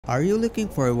Are you looking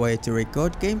for a way to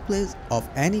record gameplays of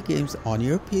any games on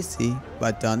your PC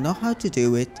but don't know how to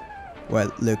do it?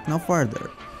 Well, look no further,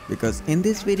 because in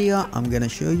this video I'm gonna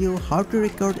show you how to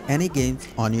record any games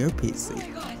on your PC.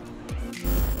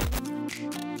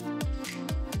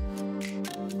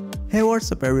 Hey,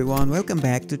 what's up everyone, welcome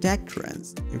back to Tech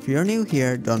Trends. If you're new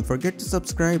here, don't forget to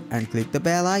subscribe and click the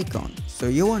bell icon so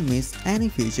you won't miss any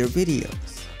future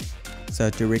videos. So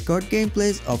to record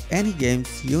gameplays of any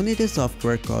games, you need a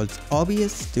software called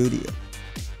OBS Studio.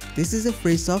 This is a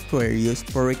free software used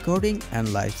for recording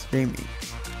and live streaming,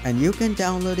 and you can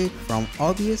download it from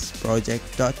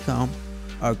obsproject.com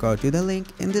or go to the link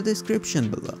in the description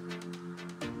below.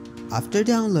 After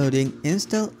downloading,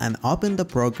 install and open the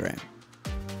program.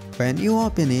 When you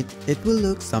open it, it will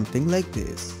look something like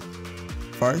this.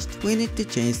 First, we need to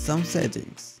change some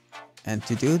settings, and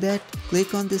to do that,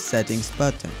 click on the settings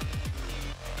button.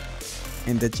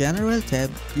 In the General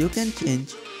tab, you can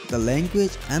change the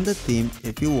language and the theme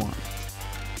if you want.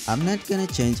 I'm not gonna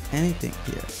change anything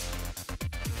here.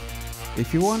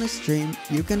 If you wanna stream,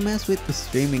 you can mess with the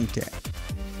Streaming tab.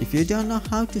 If you don't know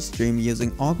how to stream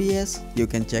using OBS, you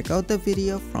can check out the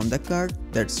video from the card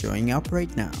that's showing up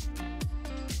right now.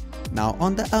 Now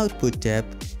on the Output tab,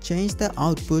 change the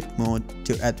output mode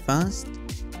to Advanced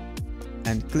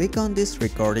and click on this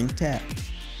Recording tab.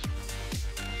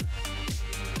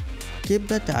 Keep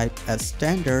the type as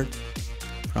standard.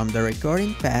 From the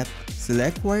recording path,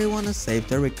 select where you want to save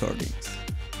the recordings.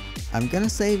 I'm gonna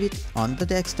save it on the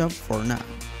desktop for now.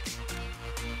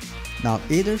 Now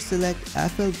either select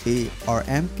FLV or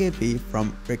MKV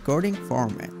from recording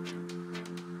format.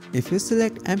 If you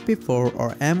select MP4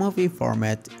 or MOV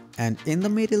format and in the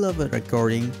middle of a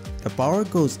recording the power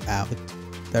goes out,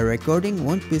 the recording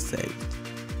won't be saved.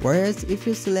 Whereas if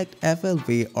you select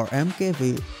FLV or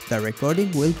MKV, the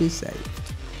recording will be saved.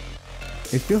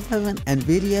 If you have an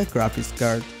NVIDIA graphics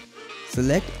card,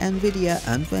 select NVIDIA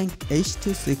NVENC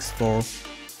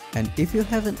H264, and if you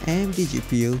have an AMD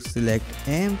GPU, select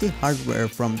AMD hardware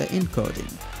from the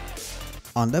encoding.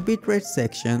 On the bitrate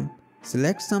section,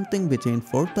 select something between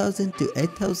 4000 to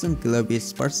 8000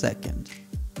 kilobits per second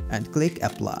and click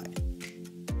Apply.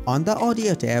 On the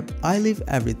Audio tab, I leave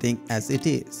everything as it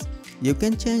is. You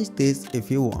can change this if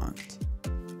you want.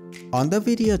 On the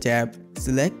Video tab,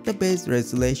 select the base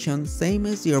resolution same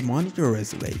as your monitor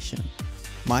resolution.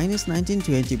 Mine is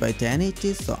 1920 by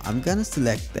 1080, so I'm gonna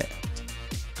select that.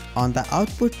 On the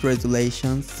Output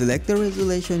resolution, select the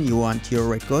resolution you want your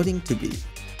recording to be.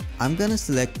 I'm gonna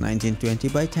select 1920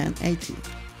 by 1080.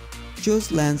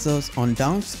 Choose Lenses on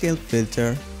Downscale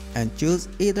filter and choose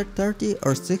either 30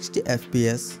 or 60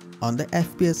 FPS on the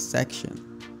FPS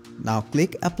section. Now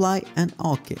click Apply and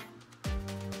OK.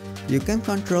 You can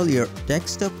control your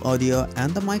desktop audio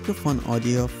and the microphone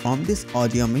audio from this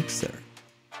audio mixer.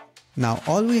 Now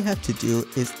all we have to do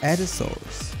is add a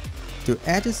source. To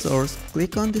add a source,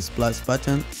 click on this plus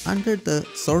button under the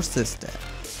Sources tab.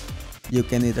 You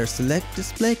can either select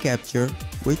Display Capture,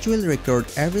 which will record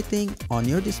everything on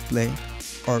your display,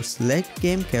 or select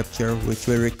Game Capture, which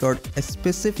will record a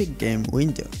specific game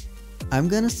window. I'm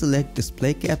gonna select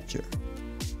Display Capture.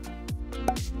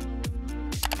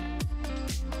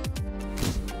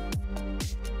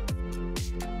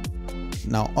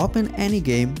 Now open any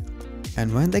game,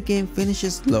 and when the game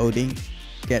finishes loading,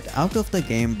 get out of the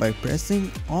game by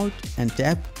pressing Alt and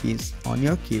Tab keys on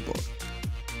your keyboard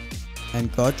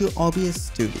and go to OBS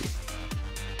Studio.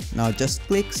 Now just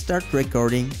click Start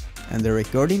Recording and the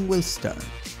recording will start.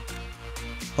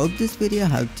 Hope this video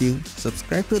helped you.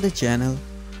 Subscribe to the channel.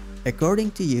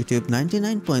 According to YouTube,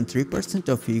 99.3%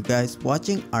 of you guys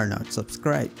watching are not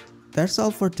subscribed. That's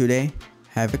all for today.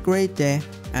 Have a great day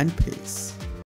and peace.